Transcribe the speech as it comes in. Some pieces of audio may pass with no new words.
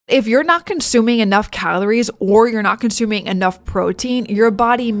If you're not consuming enough calories or you're not consuming enough protein, your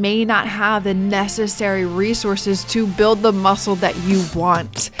body may not have the necessary resources to build the muscle that you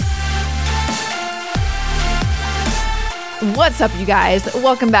want. What's up, you guys?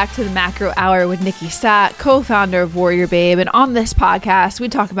 Welcome back to the Macro Hour with Nikki Stott, co-founder of Warrior Babe. And on this podcast, we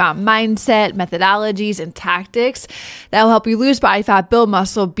talk about mindset, methodologies, and tactics that will help you lose body fat, build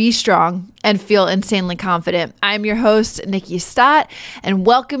muscle, be strong, and feel insanely confident. I'm your host, Nikki Stott, and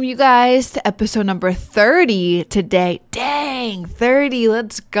welcome you guys to episode number 30 today. Dang, 30,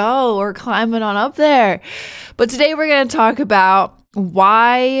 let's go. We're climbing on up there. But today we're going to talk about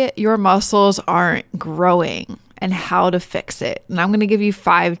why your muscles aren't growing and how to fix it. And I'm going to give you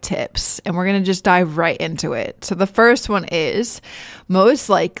 5 tips and we're going to just dive right into it. So the first one is most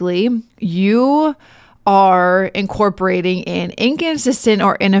likely you are incorporating in inconsistent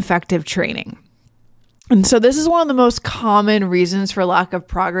or ineffective training. And so this is one of the most common reasons for lack of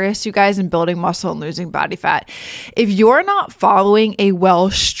progress, you guys, in building muscle and losing body fat. If you're not following a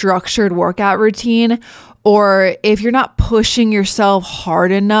well-structured workout routine, or if you're not pushing yourself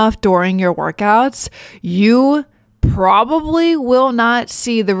hard enough during your workouts, you probably will not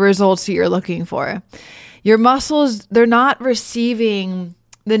see the results that you're looking for. Your muscles, they're not receiving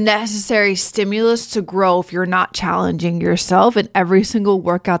the necessary stimulus to grow if you're not challenging yourself in every single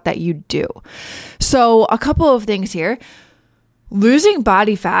workout that you do. So a couple of things here. Losing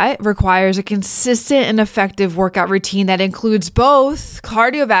body fat requires a consistent and effective workout routine that includes both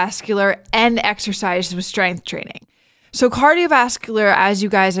cardiovascular and exercise with strength training. So cardiovascular, as you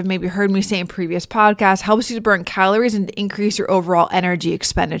guys have maybe heard me say in previous podcasts, helps you to burn calories and to increase your overall energy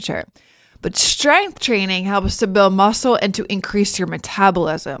expenditure. But strength training helps to build muscle and to increase your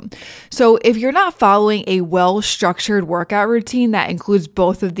metabolism. So if you're not following a well-structured workout routine that includes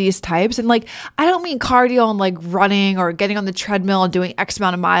both of these types, and I don't mean cardio and running or getting on the treadmill and doing X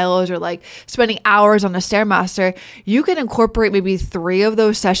amount of miles or spending hours on a Stairmaster, you can incorporate maybe 3 of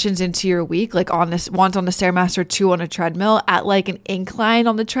those sessions into your week, once on the Stairmaster, 2 on a treadmill at an incline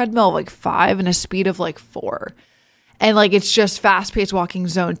on the treadmill of 5 and a speed of 4. And it's just fast-paced walking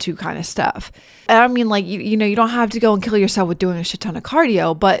zone 2 kind of stuff. And I mean, you don't have to go and kill yourself with doing a shit ton of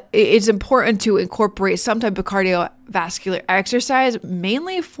cardio, but it's important to incorporate some type of cardiovascular exercise,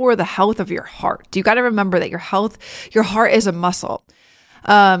 mainly for the health of your heart. You got to remember that your heart is a muscle,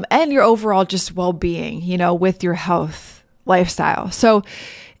 and your overall just well-being, with your health lifestyle. So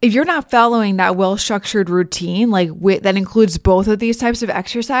if you're not following that well-structured routine, that includes both of these types of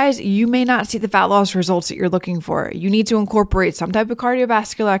exercise, you may not see the fat loss results that you're looking for. You need to incorporate some type of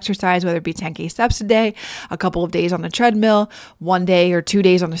cardiovascular exercise, whether it be 10K steps a day, a couple of days on the treadmill, 1 day or 2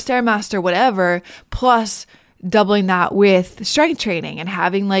 days on the Stairmaster, whatever, plus doubling that with strength training and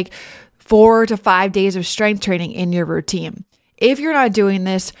having 4 to 5 days of strength training in your routine. If you're not doing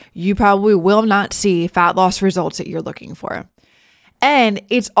this, you probably will not see fat loss results that you're looking for. And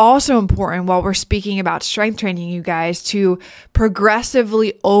it's also important while we're speaking about strength training, you guys, to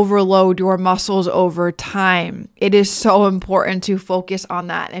progressively overload your muscles over time. It is so important to focus on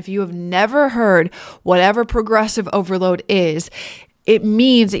that. And if you have never heard whatever progressive overload is, it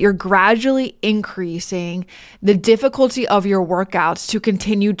means that you're gradually increasing the difficulty of your workouts to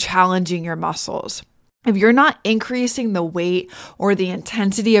continue challenging your muscles. If you're not increasing the weight or the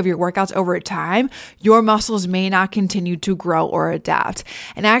intensity of your workouts over time, your muscles may not continue to grow or adapt.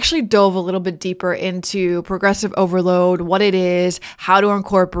 And I actually dove a little bit deeper into progressive overload, what it is, how to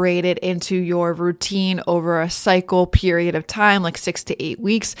incorporate it into your routine over a cycle period of time, 6 to 8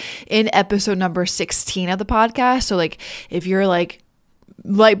 weeks, in episode number 16 of the podcast. So if you're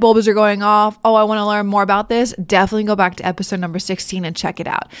light bulbs are going off, oh, I want to learn more about this, definitely go back to episode number 16 and check it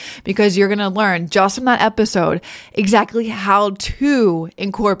out, because you're going to learn just from that episode exactly how to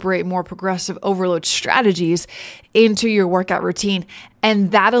incorporate more progressive overload strategies into your workout routine.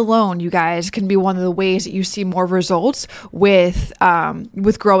 And that alone, you guys, can be one of the ways that you see more results with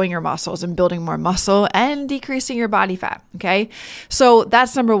growing your muscles and building more muscle and decreasing your body fat. Okay. So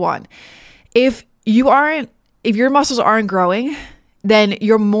that's number 1. If your muscles aren't growing, then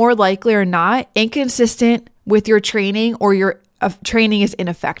you're more likely or not inconsistent with your training, or your training is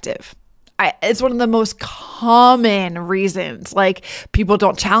ineffective. It's one of the most common reasons, people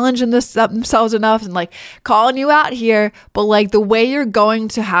don't challenge themselves enough, and calling you out here, but the way you're going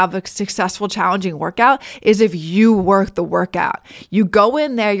to have a successful challenging workout is if you work the workout. You go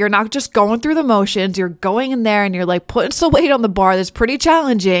in there, you're not just going through the motions, you're going in there and you're putting some weight on the bar that's pretty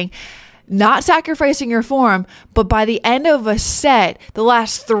challenging. not sacrificing your form, but by the end of a set, the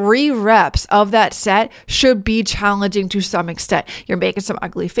last 3 reps of that set should be challenging to some extent. You're making some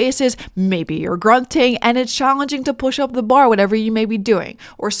ugly faces, maybe you're grunting, and it's challenging to push up the bar, whatever you may be doing,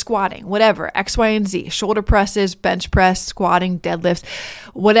 or squatting, whatever, X, Y, and Z, shoulder presses, bench press, squatting, deadlifts,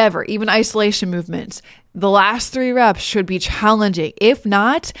 whatever, even isolation movements. The last 3 reps should be challenging. If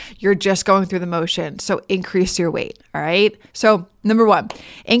not, you're just going through the motion. So increase your weight. All right. So number 1,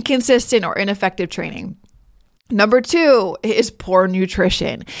 inconsistent or ineffective training. Number 2 is poor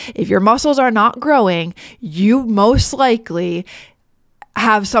nutrition. If your muscles are not growing, you most likely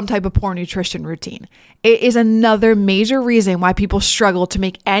have some type of poor nutrition routine. It is another major reason why people struggle to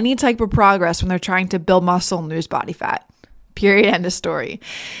make any type of progress when they're trying to build muscle and lose body fat. Period. End of story.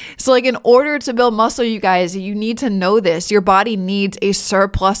 So in order to build muscle, you guys, you need to know this. Your body needs a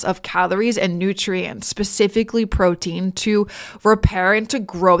surplus of calories and nutrients, specifically protein, to repair and to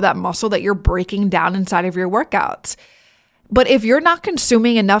grow that muscle that you're breaking down inside of your workouts. But if you're not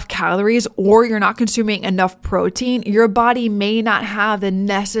consuming enough calories or you're not consuming enough protein, your body may not have the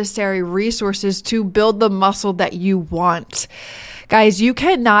necessary resources to build the muscle that you want. Guys, you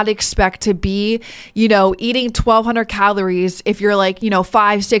cannot expect to be, eating 1,200 calories if you're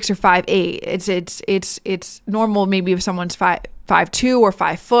 5'6" or 5'8". It's normal maybe if someone's 5'2" or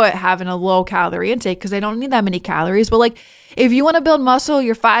 5 foot having a low calorie intake because they don't need that many calories. But if you want to build muscle,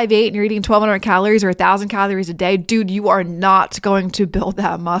 you're 5'8" and you're eating 1,200 calories or 1,000 calories a day, dude, you are not going to build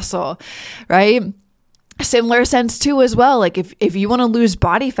that muscle, right? Similar sense too as well. If you want to lose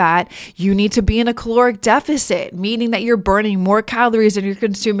body fat, you need to be in a caloric deficit, meaning that you're burning more calories than you're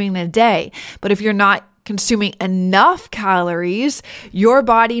consuming in a day. But if you're not consuming enough calories, your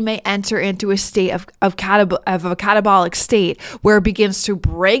body may enter into a state of a catabolic state where it begins to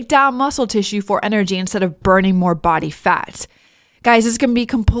break down muscle tissue for energy instead of burning more body fat. Guys, this can be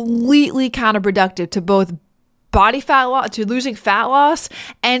completely counterproductive to both body fat loss, to losing fat loss,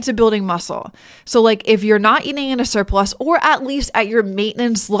 and to building muscle. So if you're not eating in a surplus, or at least at your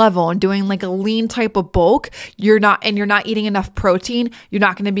maintenance level and doing a lean type of bulk, you're not eating enough protein, you're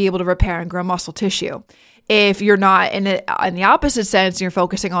not going to be able to repair and grow muscle tissue. If you're not in the opposite sense, you're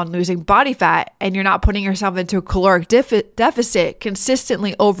focusing on losing body fat and you're not putting yourself into a caloric deficit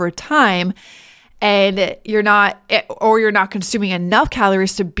consistently over time, and you're not consuming enough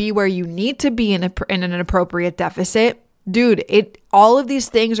calories to be where you need to be in an appropriate deficit, dude, all of these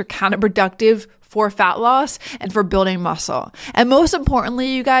things are counterproductive for fat loss and for building muscle. And most importantly,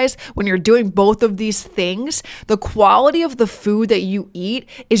 you guys, when you're doing both of these things, the quality of the food that you eat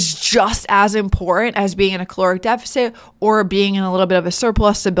is just as important as being in a caloric deficit or being in a little bit of a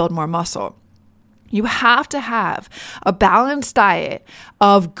surplus to build more muscle. You have to have a balanced diet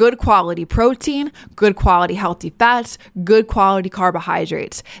of good quality protein, good quality healthy fats, good quality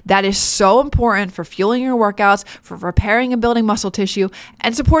carbohydrates. That is so important for fueling your workouts, for repairing and building muscle tissue,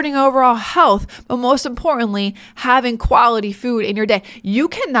 and supporting overall health. But most importantly, having quality food in your day. You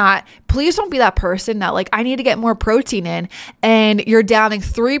cannot, please don't be that person that I need to get more protein in, and you're downing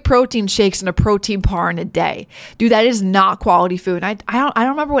 3 protein shakes and a protein bar in a day. Dude, that is not quality food. I don't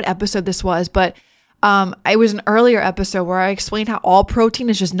remember what episode this was, but it was an earlier episode where I explained how all protein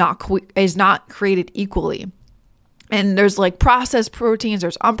is just not created equally. And there's processed proteins,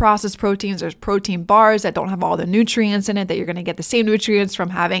 there's unprocessed proteins, there's protein bars that don't have all the nutrients in it, that you're going to get the same nutrients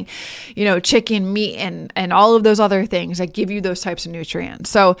from having, chicken, meat, and all of those other things that give you those types of nutrients.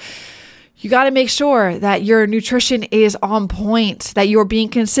 So you got to make sure that your nutrition is on point, that you're being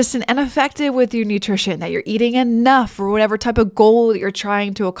consistent and effective with your nutrition, that you're eating enough for whatever type of goal that you're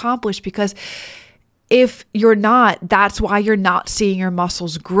trying to accomplish, because if you're not, that's why you're not seeing your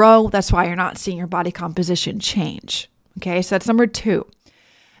muscles grow. That's why you're not seeing your body composition change. Okay, so that's number 2.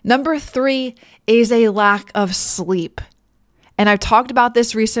 Number 3 is a lack of sleep. And I've talked about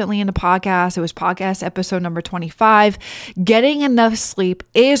this recently in the podcast. It was podcast episode number 25. Getting enough sleep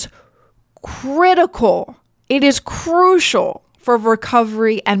is critical. It is crucial for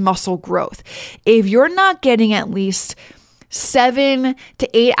recovery and muscle growth. If you're not getting at least 7 to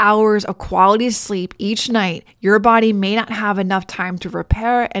 8 hours of quality sleep each night, your body may not have enough time to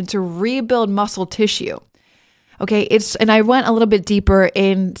repair and to rebuild muscle tissue. Okay, and I went a little bit deeper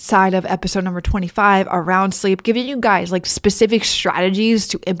inside of episode number 25 around sleep, giving you guys specific strategies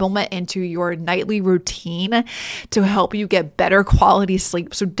to implement into your nightly routine to help you get better quality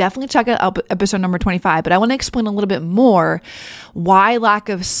sleep. So definitely check out episode number 25. But I want to explain a little bit more why lack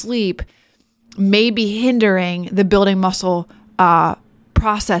of sleep may be hindering the building muscle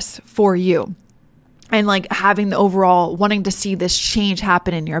process for you, and having the overall wanting to see this change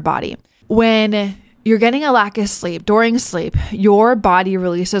happen in your body. When you're getting a lack of sleep. During sleep, your body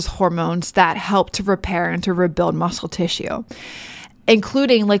releases hormones that help to repair and to rebuild muscle tissue,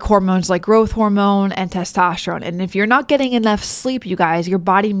 including like hormones like growth hormone and testosterone. And if you're not getting enough sleep, you guys, your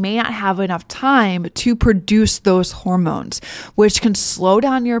body may not have enough time to produce those hormones, which can slow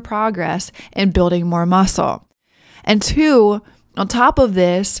down your progress in building more muscle. And two, on top of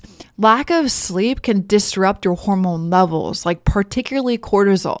this, lack of sleep can disrupt your hormone levels, like particularly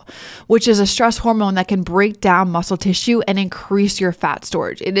cortisol, which is a stress hormone that can break down muscle tissue and increase your fat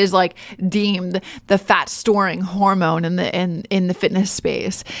storage. It is like deemed the fat storing hormone in the fitness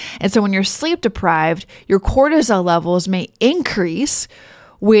space. And so when you're sleep deprived, your cortisol levels may increase,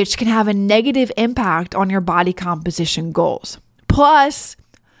 which can have a negative impact on your body composition goals. Plus,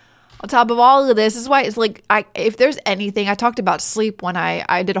 on top of all of this is why it's like, if there's anything, I talked about sleep when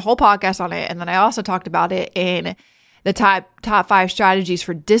I did a whole podcast on it. And then I also talked about it in the top 5 strategies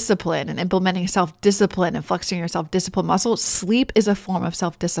for discipline and implementing self-discipline and flexing your self-discipline muscle. Sleep is a form of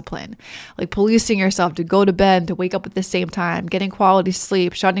self-discipline, like policing yourself to go to bed, to wake up at the same time, getting quality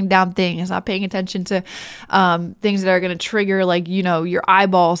sleep, shutting down things, not paying attention to things that are going to trigger like, your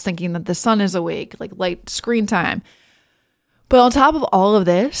eyeballs thinking that the sun is awake, like light screen time. But on top of all of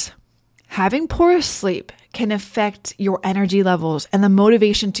this, having poor sleep can affect your energy levels and the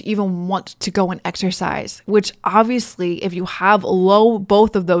motivation to even want to go and exercise, which obviously, if you have low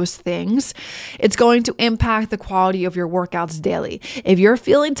both of those things, it's going to impact the quality of your workouts daily. If you're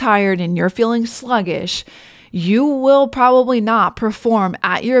feeling tired and you're feeling sluggish, you will probably not perform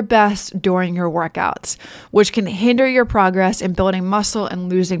at your best during your workouts, which can hinder your progress in building muscle and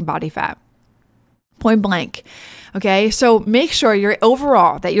losing body fat. Point blank. Okay, so make sure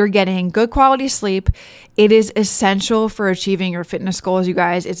that you're getting good quality sleep. It is essential for achieving your fitness goals, you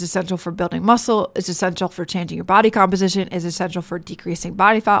guys. It's essential for building muscle. It's essential for changing your body composition. It's essential for decreasing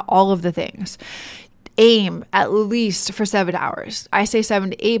body fat, all of the things. Aim at least for 7 hours. I say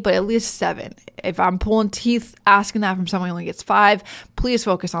 7 to 8, but at least 7. If I'm pulling teeth asking that from someone who only gets 5, please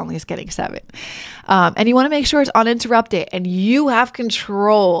focus on at least getting 7. And you want to make sure it's uninterrupted and you have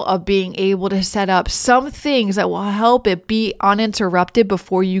control of being able to set up some things that will help it be uninterrupted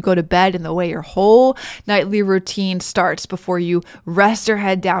before you go to bed, and the way your whole nightly routine starts before you rest your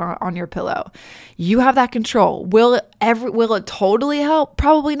head down on your pillow. You have that control. Will it totally help?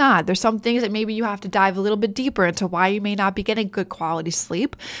 Probably not. There's some things that maybe you have to dive a little bit deeper into why you may not be getting good quality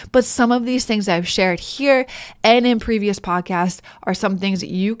sleep. But some of these things I've shared here and in previous podcasts are some things that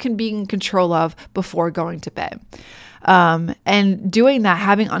you can be in control of before going to bed. And doing that,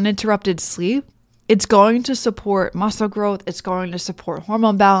 having uninterrupted sleep, it's going to support muscle growth. It's going to support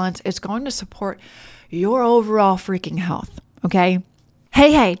hormone balance. It's going to support your overall freaking health. Okay.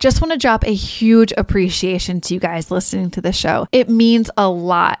 Hey, just want to drop a huge appreciation to you guys listening to the show. It means a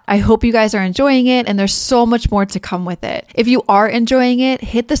lot. I hope you guys are enjoying it, and there's so much more to come with it. If you are enjoying it,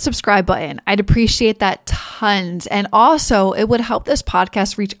 hit the subscribe button. I'd appreciate that tons. And also, it would help this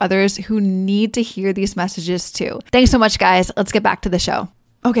podcast reach others who need to hear these messages too. Thanks so much, guys. Let's get back to the show.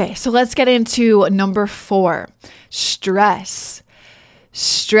 Okay, so let's get into number 4, stress.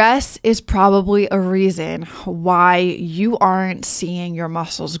 Stress is probably a reason why you aren't seeing your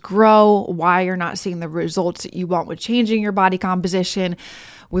muscles grow, why you're not seeing the results that you want with changing your body composition,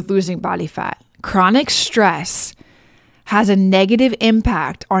 with losing body fat. Chronic stress has a negative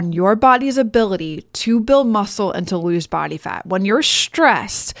impact on your body's ability to build muscle and to lose body fat. When you're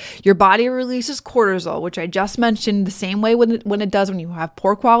stressed, your body releases cortisol, which I just mentioned the same way when it does when you have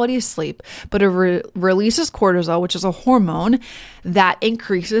poor quality sleep, but it releases cortisol, which is a hormone that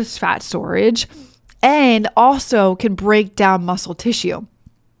increases fat storage and also can break down muscle tissue.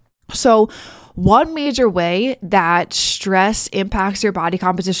 So one major way that stress impacts your body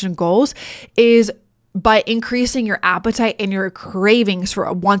composition goals is by increasing your appetite and your cravings for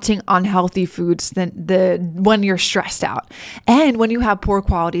wanting unhealthy foods when you're stressed out. And when you have poor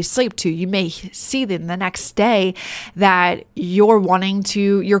quality sleep too, you may see then the next day that you're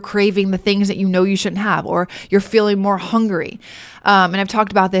craving the things that you know you shouldn't have, or you're feeling more hungry. And I've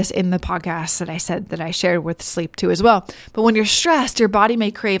talked about this in the podcast that I shared with sleep too as well. But when you're stressed, your body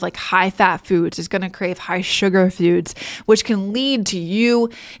may crave like high fat foods. It's going to crave high sugar foods, which can lead to you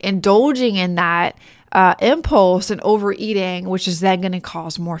indulging in that impulse and overeating, which is then going to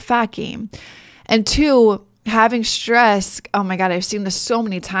cause more fat gain. And 2, having stress, oh my God, I've seen this so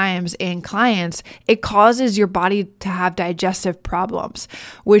many times in clients. It causes your body to have digestive problems,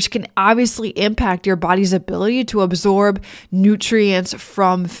 which can obviously impact your body's ability to absorb nutrients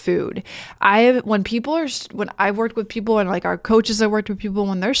from food. When I've worked with people, and like our coaches have worked with people,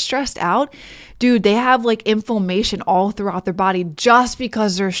 when they're stressed out, dude, they have like inflammation all throughout their body just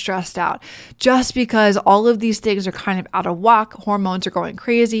because they're stressed out, just because all of these things are kind of out of whack. Hormones are going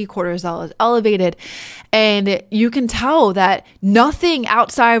crazy, cortisol is elevated. And you can tell that nothing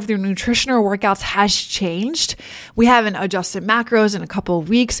outside of their nutrition or workouts has changed. We haven't adjusted macros in a couple of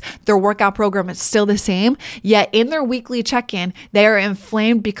weeks. Their workout program is still the same. Yet in their weekly check-in, they are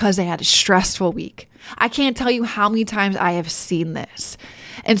inflamed because they had a stressful week. I can't tell you how many times I have seen this.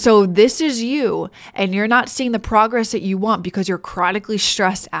 And so this is you, and you're not seeing the progress that you want because you're chronically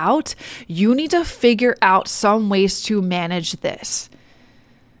stressed out. You need to figure out some ways to manage this.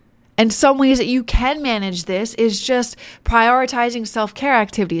 And some ways that you can manage this is just prioritizing self-care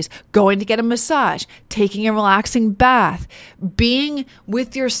activities, going to get a massage, taking a relaxing bath, being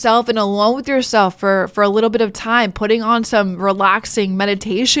with yourself and alone with yourself for a little bit of time, putting on some relaxing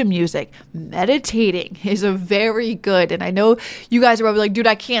meditation music. Meditating is a very good, and I know you guys are probably like, dude,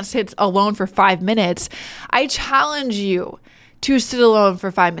 I can't sit alone for 5 minutes. I challenge you to sit alone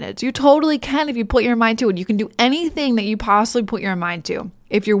for 5 minutes. You totally can if you put your mind to it. You can do anything that you possibly put your mind to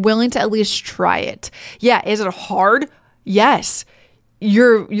if you're willing to at least try it. Yeah, is it hard? Yes.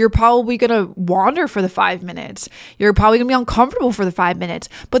 You're probably going to wander for the 5 minutes. You're probably going to be uncomfortable for the 5 minutes.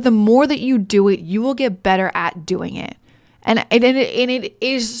 But the more that you do it, you will get better at doing it. And it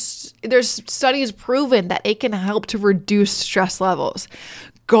is, there's studies proven that it can help to reduce stress levels.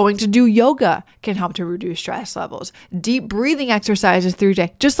 Going to do yoga can help to reduce stress levels. Deep breathing exercises through the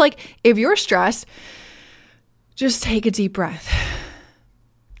day. Just like if you're stressed, just take a deep breath.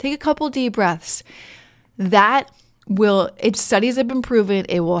 Take a couple deep breaths. Studies have been proven,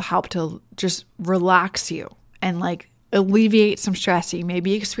 it will help to just relax you and like alleviate some stress that you may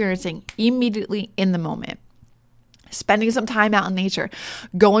be experiencing immediately in the moment. Spending some time out in nature,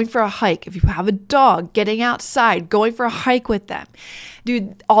 going for a hike. If you have a dog, getting outside, going for a hike with them.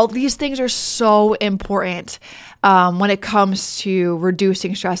 Dude, all these things are so important when it comes to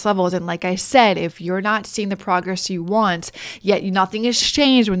reducing stress levels. And like I said, if you're not seeing the progress you want, yet nothing has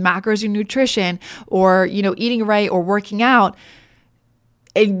changed with macros and nutrition or, eating right or working out,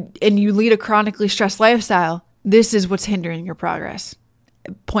 and you lead a chronically stressed lifestyle, this is what's hindering your progress.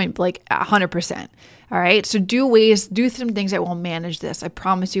 Point blank, 100%. All right. So do some things that will manage this. I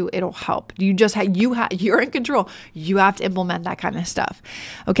promise you it'll help. You're in control. You have to implement that kind of stuff.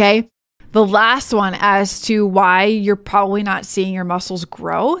 Okay. The last one as to why you're probably not seeing your muscles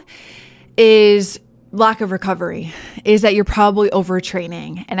grow is lack of recovery, is that you're probably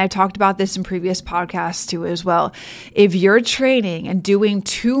overtraining. And I talked about this in previous podcasts too as well. If you're training and doing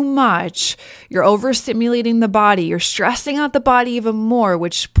too much, you're overstimulating the body, you're stressing out the body even more,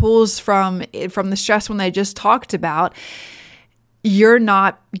 which pulls from the stress one that I just talked about. You're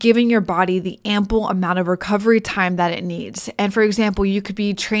not giving your body the ample amount of recovery time that it needs. And for example, you could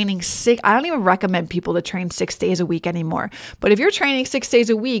be training I don't even recommend people to train 6 days a week anymore. But if you're training 6 days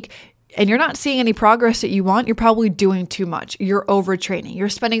a week, and you're not seeing any progress that you want, you're probably doing too much. You're overtraining. You're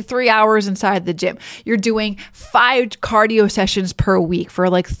spending 3 hours inside the gym. You're doing 5 cardio sessions per week for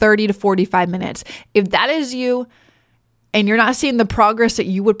like 30 to 45 minutes. If that is you and you're not seeing the progress that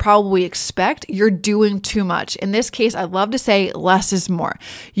you would probably expect, you're doing too much. In this case, I love to say less is more.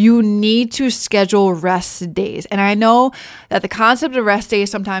 You need to schedule rest days. And I know that the concept of rest days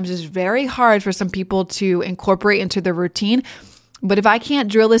sometimes is very hard for some people to incorporate into their routine. But if I can't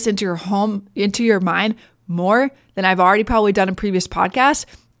drill this into your mind more than I've already probably done in previous podcasts,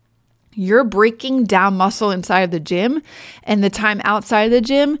 you're breaking down muscle inside of the gym, and the time outside of the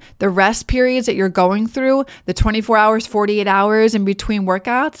gym, the rest periods that you're going through, the 24 hours, 48 hours in between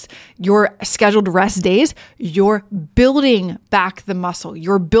workouts, your scheduled rest days, you're building back the muscle.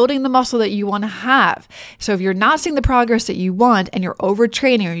 You're building the muscle that you want to have. So if you're not seeing the progress that you want and you're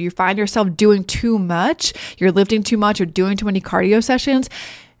overtraining, or you find yourself doing too much, you're lifting too much or doing too many cardio sessions,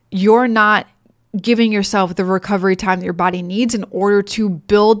 you're not giving yourself the recovery time that your body needs in order to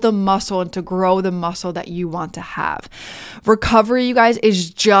build the muscle and to grow the muscle that you want to have. Recovery, you guys, is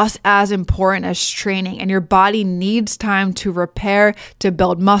just as important as training, and your body needs time to repair, to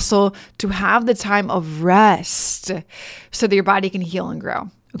build muscle, to have the time of rest so that your body can heal and grow.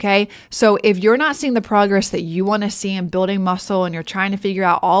 Okay. So if you're not seeing the progress that you want to see in building muscle, and you're trying to figure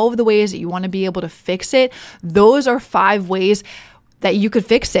out all of the ways that you want to be able to fix it, those are 5 ways that you could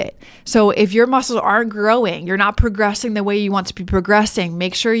fix it. So if your muscles aren't growing, you're not progressing the way you want to be progressing,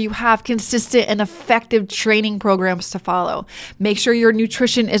 make sure you have consistent and effective training programs to follow. Make sure your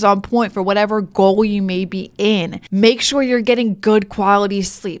nutrition is on point for whatever goal you may be in. Make sure you're getting good quality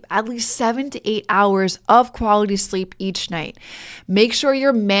sleep, at least 7 to 8 hours of quality sleep each night. Make sure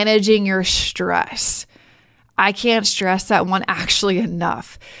you're managing your stress. I can't stress that one actually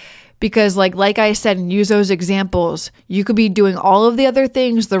enough. Because like I said, and use those examples, you could be doing all of the other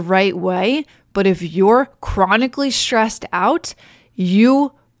things the right way, but if you're chronically stressed out,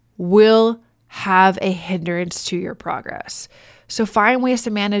 you will have a hindrance to your progress. So find ways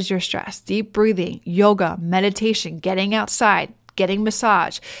to manage your stress. Deep breathing, yoga, meditation, getting outside, getting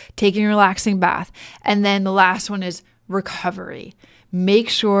massage, taking a relaxing bath. And then the last one is recovery. Make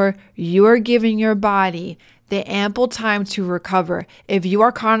sure you are giving your body the ample time to recover. If you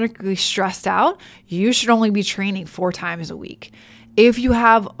are chronically stressed out, you should only be training 4 times a week. If you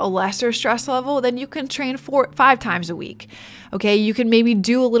have a lesser stress level, then you can train 5 times a week. Okay, you can maybe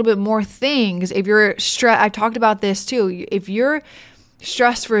do a little bit more things. If you're stressed, I talked about this too. If your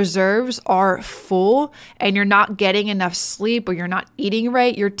stress reserves are full and you're not getting enough sleep or you're not eating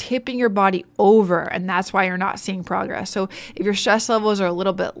right, you're tipping your body over, and that's why you're not seeing progress. So if your stress levels are a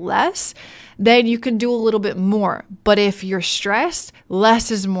little bit less, then you can do a little bit more. But if you're stressed, less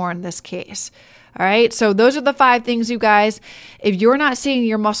is more in this case. All right. So those are the 5 things, you guys. If you're not seeing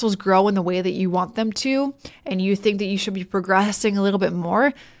your muscles grow in the way that you want them to, and you think that you should be progressing a little bit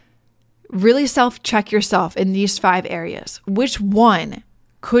more, really self-check yourself in these 5 areas. Which one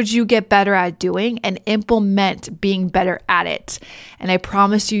could you get better at doing and implement being better at it? And I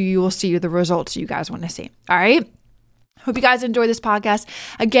promise you will see the results you guys want to see. All right. Hope you guys enjoy this podcast.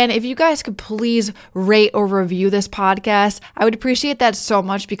 Again, if you guys could please rate or review this podcast, I would appreciate that so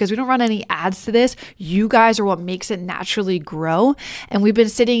much because we don't run any ads to this. You guys are what makes it naturally grow. And we've been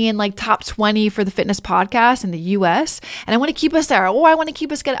sitting in like top 20 for the fitness podcast in the US. And I want to keep us there. I want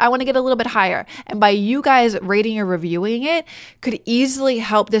to get a little bit higher. And by you guys rating or reviewing it could easily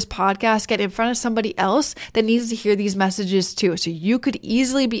help this podcast get in front of somebody else that needs to hear these messages too. So you could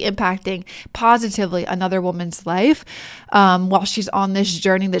easily be impacting positively another woman's life while she's on this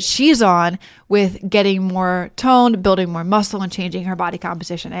journey that she's on with getting more toned, building more muscle, and changing her body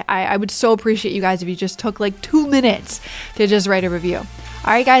composition. I would so appreciate you guys if you just took like 2 minutes to just write a review. All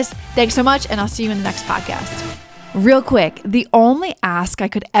right, guys, thanks so much, and I'll see you in the next podcast. Real quick, the only ask I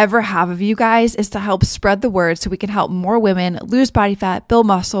could ever have of you guys is to help spread the word so we can help more women lose body fat, build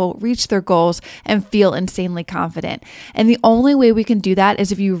muscle, reach their goals, and feel insanely confident. And the only way we can do that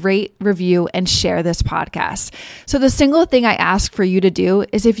is if you rate, review, and share this podcast. So the single thing I ask for you to do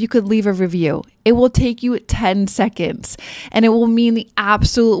is if you could leave a review. It will take you 10 seconds, and it will mean the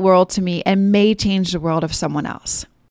absolute world to me and may change the world of someone else.